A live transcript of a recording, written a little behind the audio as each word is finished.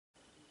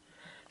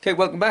Okay,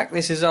 welcome back.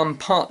 This is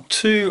part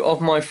 2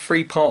 of my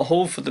 3-part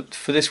haul for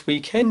this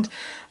weekend.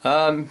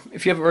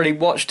 If you haven't already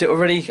watched it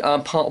already,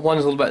 part 1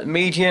 is all about the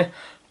media.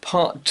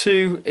 Part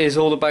 2 is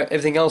all about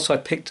everything else I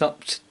picked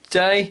up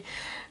today,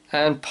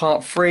 and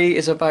part 3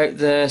 is about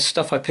the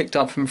stuff I picked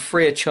up from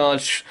free of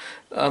charge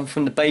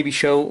from the baby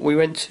show we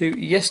went to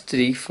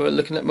yesterday for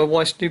looking at my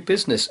wife's new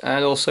business,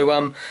 and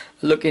also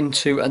look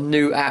into a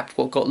new app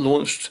what got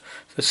launched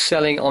for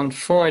selling on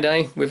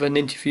Friday, with an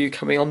interview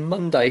coming on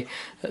Monday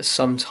at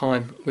some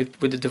time with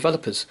the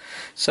developers.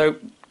 So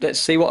let's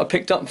see what I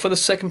picked up for the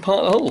second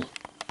part of the haul.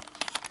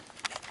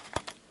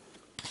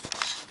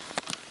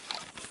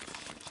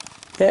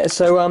 Yeah,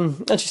 so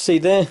as you see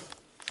there,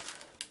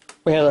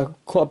 we had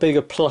quite a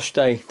big plush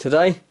day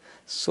today,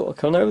 sort of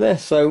coming over there.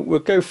 So we'll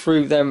go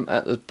through them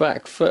at the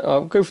back.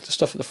 I'll go through the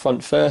stuff at the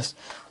front first,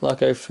 and I'll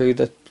go through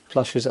the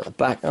plushes at the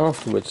back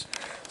afterwards.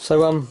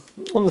 So one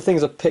of the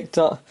things I picked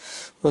up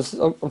was,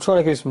 I'm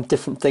trying to do some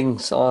different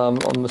things on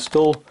the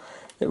stall.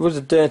 It was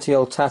a dirty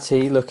old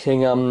tatty looking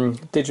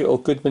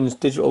Goodman's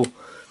digital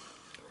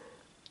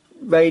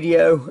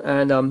radio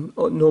and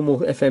normal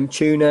FM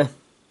tuner.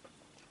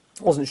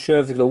 Wasn't sure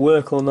if it would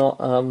work or not.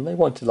 They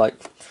wanted like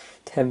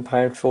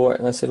 £10 for it,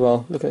 and I said,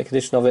 well, look at the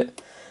condition of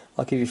it,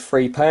 I'll give you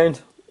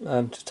 £3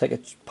 to take a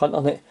punt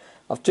on it.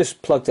 I've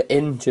just plugged it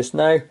in just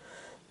now.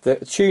 The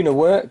tuner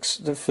works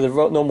for the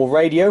normal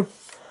radio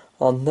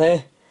on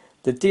there.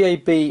 The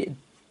DAB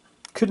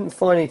couldn't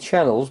find any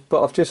channels,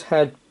 but I've just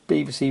had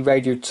BBC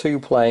Radio 2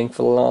 playing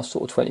for the last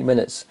sort of 20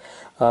 minutes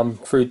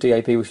through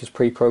DAB, which is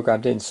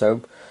pre-programmed in,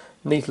 so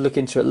need to look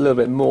into it a little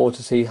bit more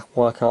to see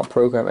why I can't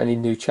program any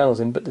new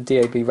channels in. But the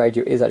DAB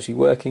radio is actually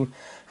working.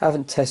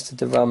 Haven't tested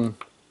the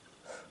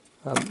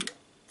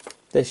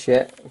this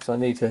yet, because I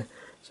need to,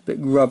 it's a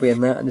bit grubby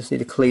in that, I just need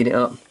to clean it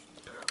up.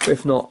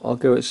 If not, I'll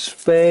go at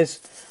spares.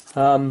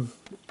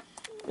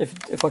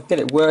 If I can get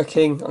it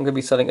working, I'm going to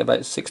be selling it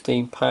about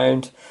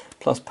 £16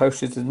 plus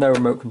postage. There's no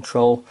remote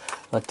control.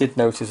 I did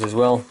notice as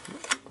well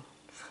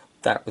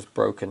that was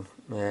broken.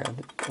 Yeah,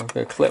 I'm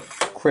going to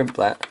crimp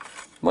that.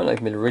 Might not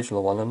even be the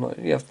original one. I'm not.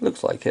 Yeah, it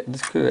looks like it.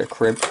 Let's give it a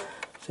crimp.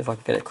 See if I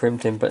can get it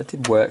crimped in. But it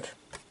did work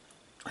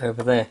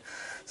over there.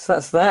 So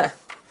that's that.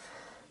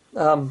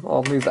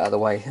 I'll move that out of the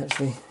way.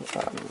 Actually,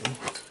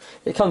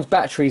 it comes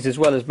batteries as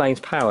well as mains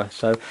power,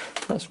 so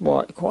that's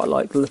why I quite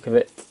like the look of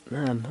it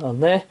on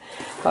there.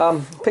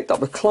 Picked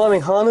up a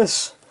climbing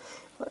harness.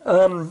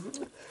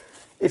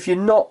 If you're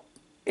not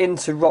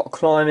into rock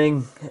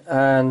climbing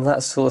and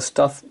that sort of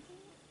stuff,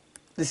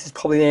 this is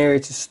probably an area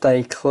to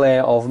stay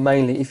clear of,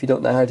 mainly if you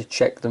don't know how to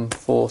check them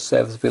for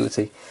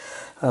serviceability.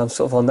 Sort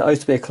of on the, I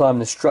used to be a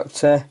climbing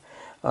instructor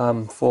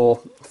for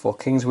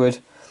Kingswood.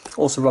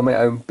 Also run my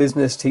own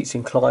business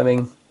teaching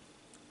climbing,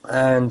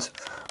 and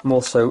I'm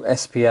also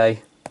SPA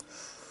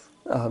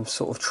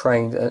sort of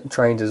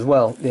trained as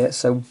well. Yeah,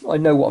 so I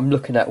know what I'm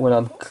looking at when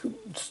I'm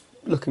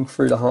looking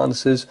through the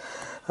harnesses,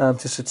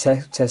 just to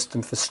test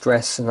them for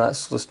stress and that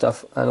sort of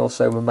stuff. And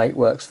also my mate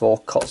works for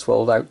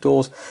Cotswold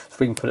Outdoors, so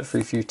we can put it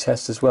through a few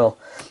tests as well.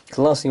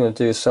 The last thing you want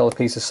to do is sell a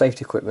piece of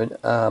safety equipment,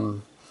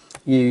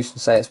 use and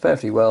say it's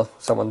perfectly well,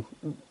 someone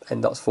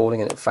ends up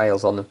falling and it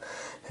fails on them.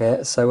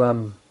 Yeah,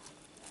 so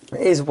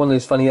it is one of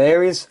those funny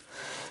areas.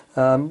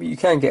 You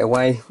can get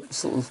away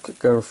sort of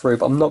going through,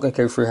 but I'm not going to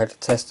go through how to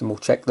test them or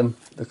check them,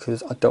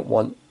 because I don't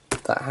want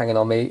that hanging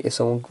on me if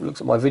someone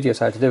looks at my videos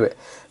how to do it.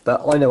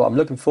 But I know what I'm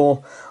looking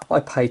for.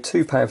 I paid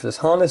 £2 for this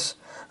harness.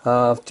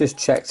 I've just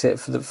checked it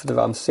for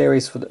the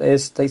series. For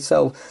they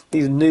sell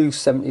these new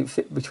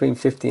between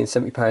 £50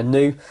 and £70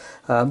 new.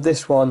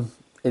 This one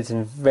is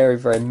in very,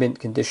 very mint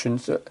condition.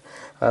 So,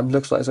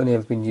 looks like it's only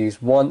ever been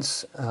used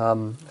once.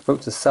 Spoke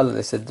to the seller.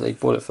 They said they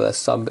bought it for their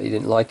son, but he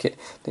didn't like it.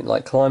 Didn't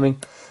like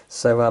climbing.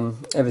 So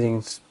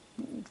everything's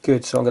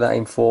good. So I'm going to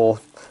aim for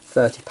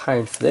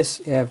 £30 for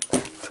this. Yeah,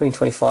 between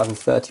 £25 and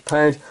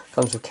 £30.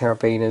 Comes with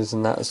carabiners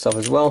and that stuff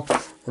as well.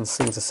 And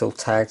things are still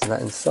tagged and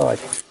that inside.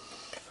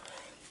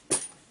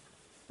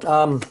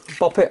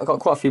 Boppet. I've got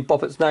quite a few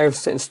boppets now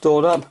sitting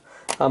stored up.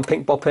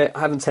 Pink boppet. I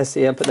haven't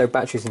tested it yet. Put no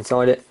batteries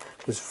inside it.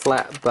 It was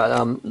flat, but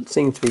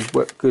seemed to be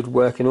good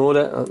working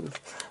order.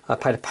 I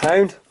paid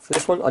 £1 for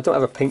this one. I don't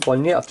have a pink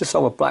one yet. I've just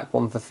sold a black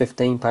one for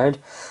 £15.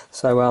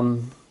 So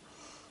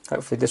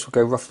hopefully this will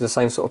go roughly the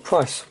same sort of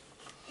price.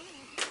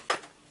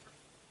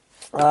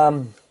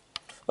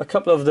 A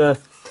couple of the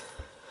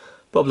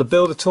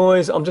builder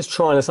toys. I'm just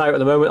trying this out at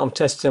the moment. I'm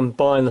testing. I'm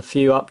buying a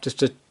few up just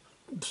to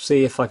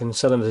see if I can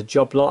sell them as a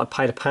job lot. I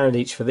paid £1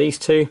 each for these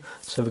two.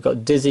 So we've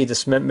got Dizzy the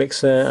cement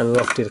mixer and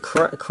Lofty the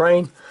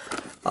crane.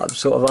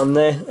 Sort of on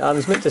there.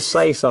 It's meant to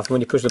say stuff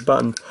when you push the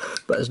button,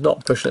 but it's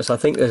not pushing it. So I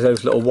think there's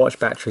those little watch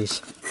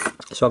batteries.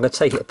 So I'm going to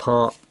take it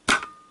apart,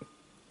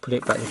 put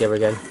it back together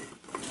again.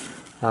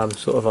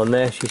 Sort of on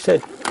there. She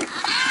said,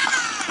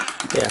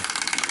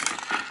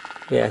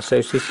 yeah.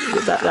 So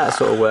that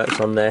sort of works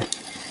on there.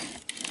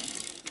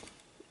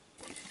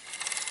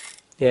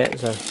 Yeah.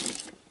 So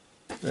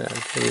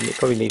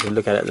probably need to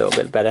look at it a little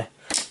bit better.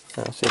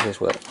 Let's see if this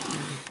works.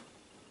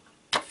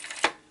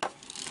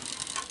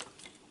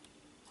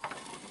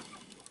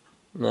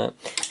 No.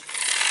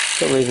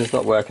 For some reason it's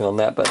not working on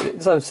that, but it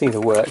doesn't seem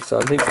to work, so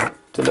I need to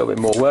do a little bit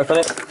more work on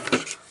it.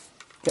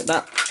 Get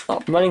that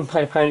up and running,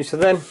 paid £1 each to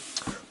them.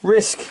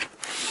 Risk,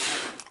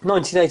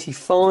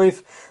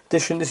 1985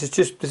 edition. This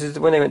is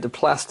when they went to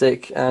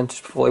plastic, and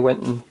just before they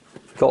went and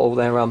got all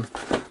their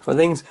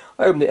things.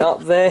 I opened it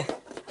up there.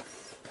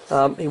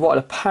 He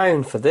wanted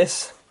 £1 for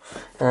this,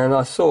 and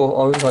I was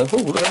like, oh,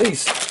 look at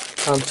these.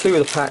 2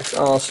 of the packs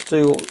are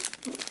still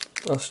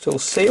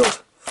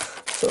sealed.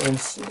 So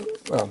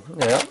well,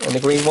 yeah, and the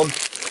green one.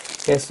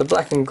 Yes, the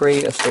black and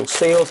green are still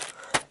sealed.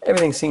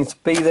 Everything seems to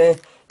be there.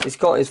 It's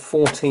got his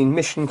 14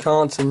 mission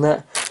cards and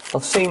that.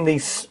 I've seen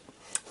these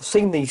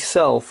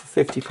sell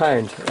for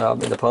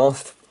 £50 in the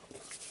past.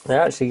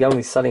 They're actually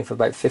only selling for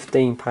about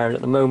 £15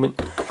 at the moment.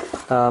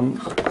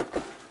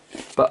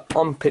 But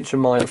I'm pitching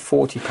mine at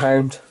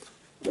 £40.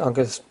 I'm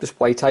going to just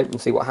wait out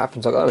and see what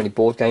happens. I've got only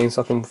board games,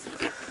 so I can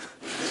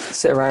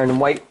sit around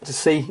and wait to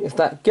see if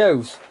that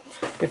goes.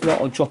 If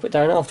not, I'll drop it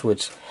down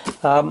afterwards.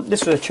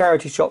 This was a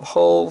charity shop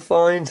haul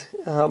find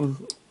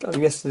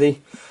yesterday.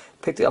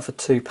 Picked it up for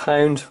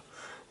 £2.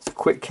 It's a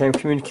quick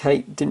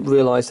communicate. Didn't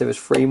realise there was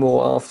 3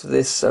 more after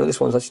this, so this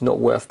one's actually not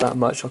worth that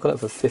much. I got it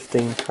for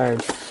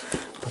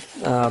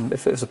 £15.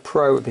 If it was a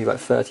pro, it'd be about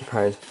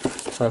 £30.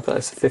 So I've got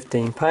this for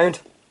 £15.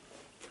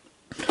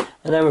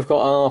 And then we've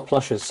got our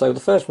plushes. So the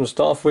first one to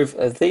start off with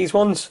are these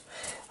ones.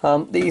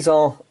 These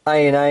are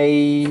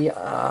A&A,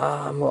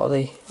 what are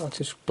they? I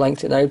just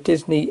blanked it now.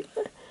 Disney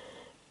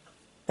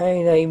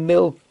A&A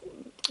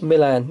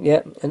Milan,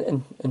 yeah,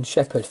 and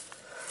Shepherd.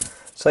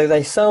 So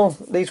they sell,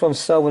 these ones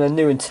sell when they're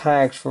new and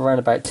tagged for around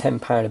about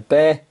 £10 a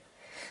bear,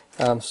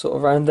 sort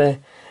of around there.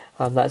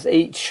 That's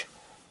each.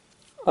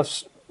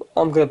 I've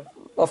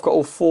got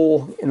all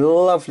 4 in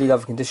lovely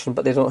condition,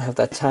 but they don't have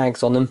their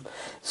tags on them.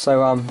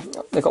 So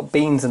they've got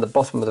beans in the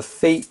bottom of the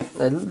feet.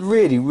 They're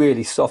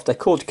really soft. They're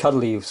called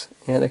cuddlies.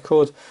 Yeah, they're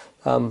called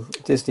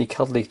Disney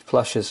cuddly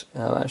plushes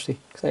actually,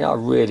 because they are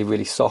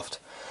really soft.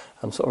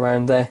 Sort of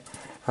around there.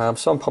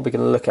 So I'm probably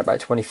going to look at about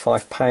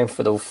 £25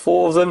 for the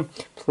 4 of them,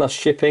 plus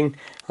shipping.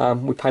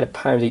 We paid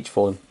 £1 each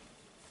for them.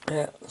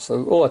 Yeah,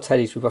 so all our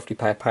teddies we roughly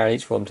pay £1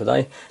 each for them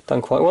today.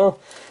 Done quite well.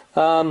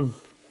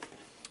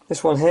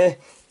 This one here,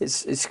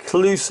 it's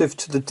exclusive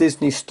to the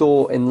Disney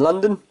store in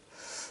London.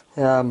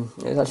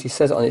 It actually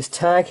says it on its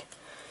tag.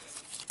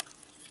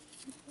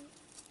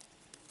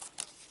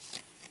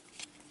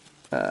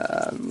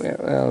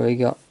 Where we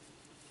got?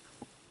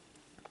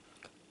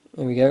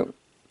 There we go.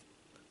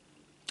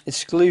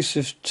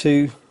 Exclusive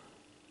to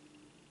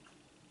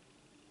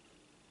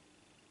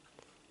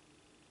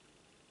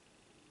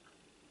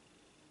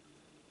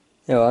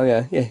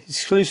yeah,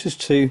 exclusive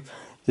to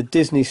the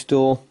Disney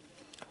store,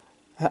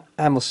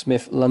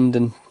 Hammersmith,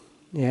 London.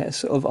 Yeah, it's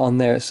sort of on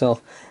there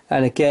itself.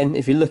 And again,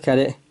 if you look at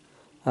it,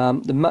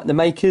 the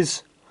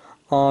makers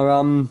are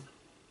well,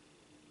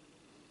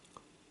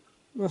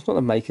 it's not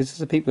the makers, it's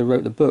the people who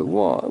wrote the book.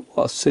 What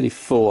a silly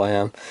fool I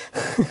am.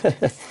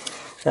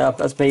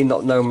 That's me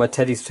not knowing my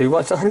teddies too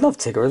much. I love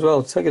Tigger as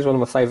well. Tigger's one of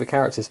my favourite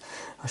characters.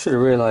 I should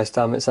have realised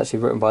it's actually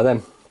written by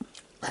them.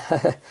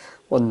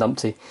 One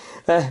numpty.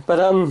 But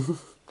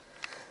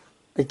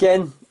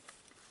again,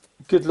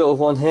 good little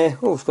one here.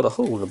 Oh, it's got a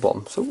hole in the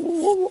bottom. So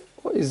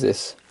what is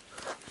this?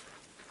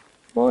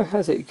 Why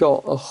has it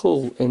got a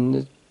hole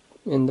in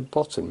the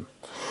bottom?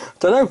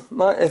 Don't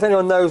know. If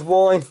anyone knows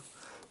why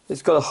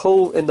it's got a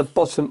hole in the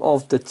bottom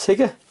of the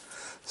Tigger,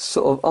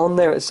 sort of on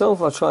there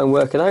itself, I'll try and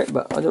work it out,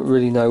 but I don't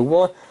really know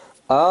why.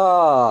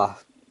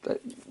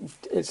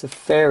 It's a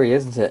fairy,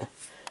 isn't it?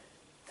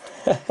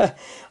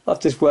 I've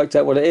just worked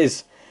out what it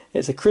is.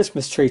 It's a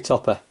Christmas tree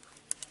topper.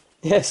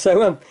 Yeah,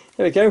 so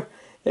there we go.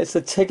 It's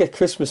a Tigger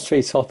Christmas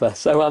tree topper.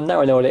 So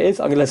now I know what it is.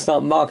 I'm going to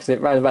start marketing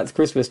it round about the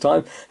Christmas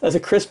time as a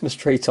Christmas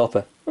tree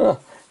topper. Oh,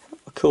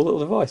 a cool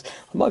little device.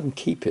 I might even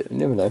keep it, you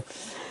never know.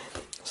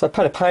 So I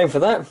paid £1 for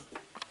that.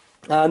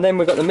 And then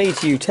we've got the Me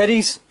To You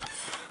teddies.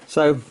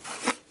 So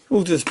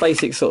all just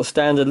basic sort of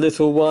standard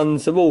little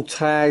ones. They're all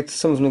tagged.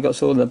 Some of them have got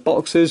sort of their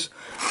boxes.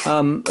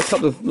 A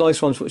couple of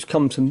nice ones which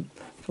come to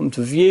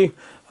view.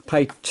 I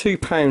paid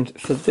 £2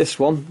 for this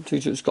one.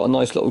 It's got a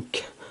nice little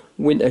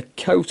winter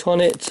coat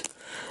on it.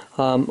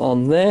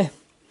 On there,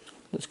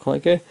 that's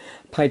quite good.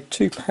 Paid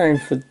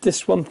 £2 for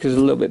this one because it's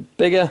a little bit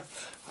bigger.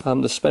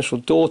 The Special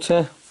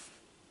Daughter,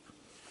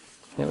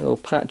 little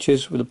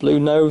patches with a blue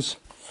nose.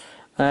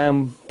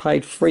 Paid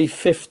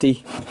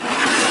 £3.50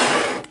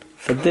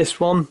 for this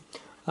one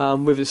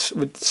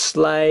with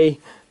sleigh,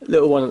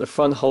 little one at the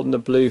front holding the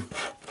blue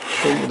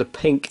with the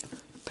pink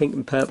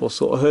and purple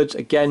sort of hoods.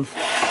 Again,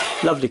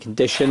 lovely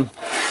condition.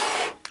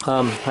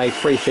 Paid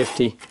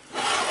 £3.50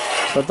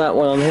 for that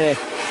one on here.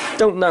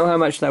 Don't know how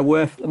much they're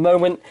worth at the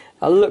moment.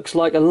 It looks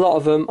like a lot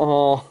of them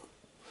are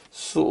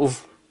sort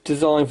of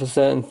designed for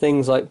certain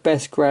things like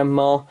best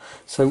grandma.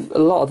 So a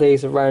lot of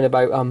these are around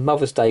about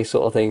Mother's Day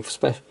sort of thing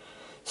for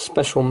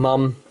special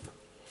mum.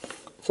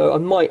 So I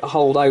might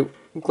hold out.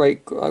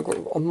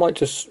 I might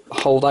just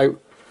hold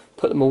out,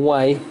 put them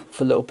away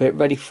for a little bit,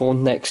 ready for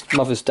next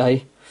Mother's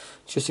Day,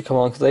 just to come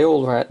on, because they're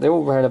all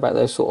around about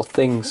those sort of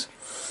things.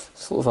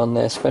 sort of on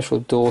their special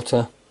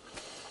daughter.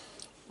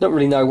 Don't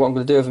really know what I'm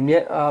going to do with them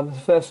yet. The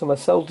first time I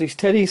sold these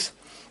teddies,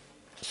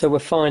 so we'll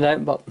find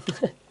out, but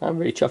I'm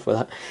really chuffed with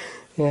that.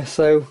 Yeah,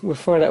 so we'll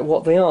find out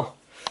what they are.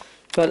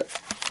 But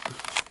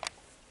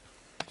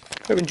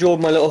I've enjoyed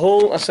my little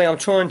haul. I say I'm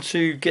trying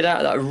to get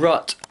out of that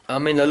rut.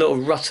 I'm in a little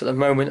rut at the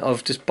moment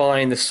of just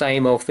buying the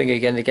same old thing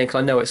again and again,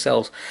 because I know it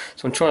sells.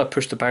 So I'm trying to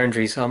push the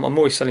boundaries. I'm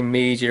always selling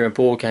media and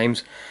board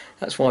games.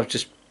 That's why I've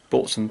just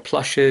bought some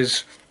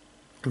plushes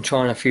and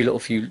trying a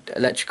few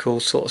electrical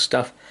sort of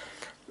stuff.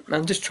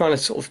 I'm just trying to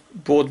sort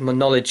of broaden my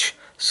knowledge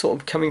sort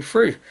of coming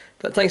through.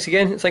 But thanks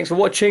again, thanks for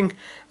watching.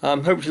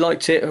 Hope you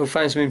liked it, or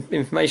found some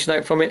information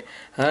out from it,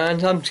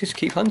 and just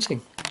keep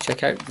hunting.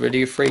 Check out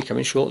Video Free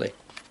coming shortly.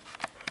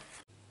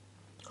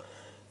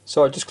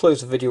 So I just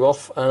closed the video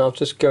off and I'm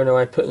just going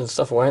around putting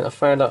stuff away, and I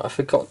found out I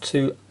forgot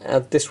to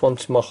add this one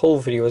to my haul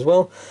video as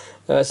well.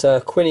 It's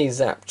a Quinny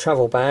Zap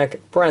travel bag,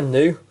 brand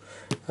new,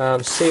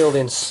 sealed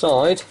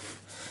inside.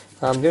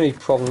 The only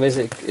problem is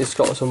it's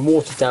got some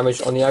water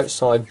damage on the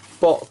outside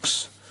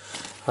box,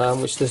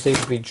 which does need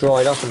to be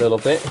dried up a little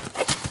bit,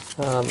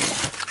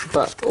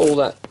 but all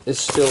that is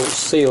still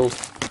sealed.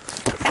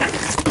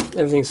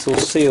 Everything's still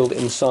sealed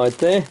inside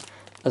there,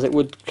 as it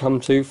would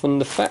come to from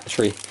the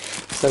factory.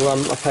 So I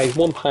paid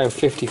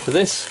 £1.50 for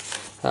this.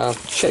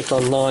 Checked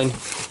online,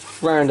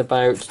 round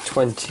about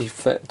between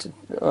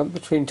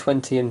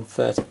 £20 and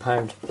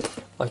 £30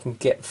 I can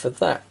get for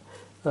that.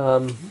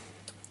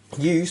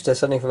 Used, they're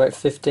selling for about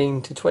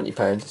 £15 to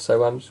 £20.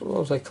 So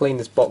once I clean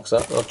this box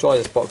up, I'll dry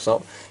this box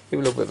up, give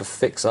it a little bit of a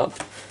fix up,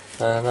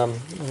 and I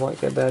might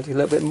get about a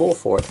little bit more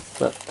for it.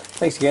 But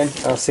thanks again,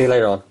 I'll see you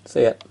later on.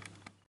 See ya.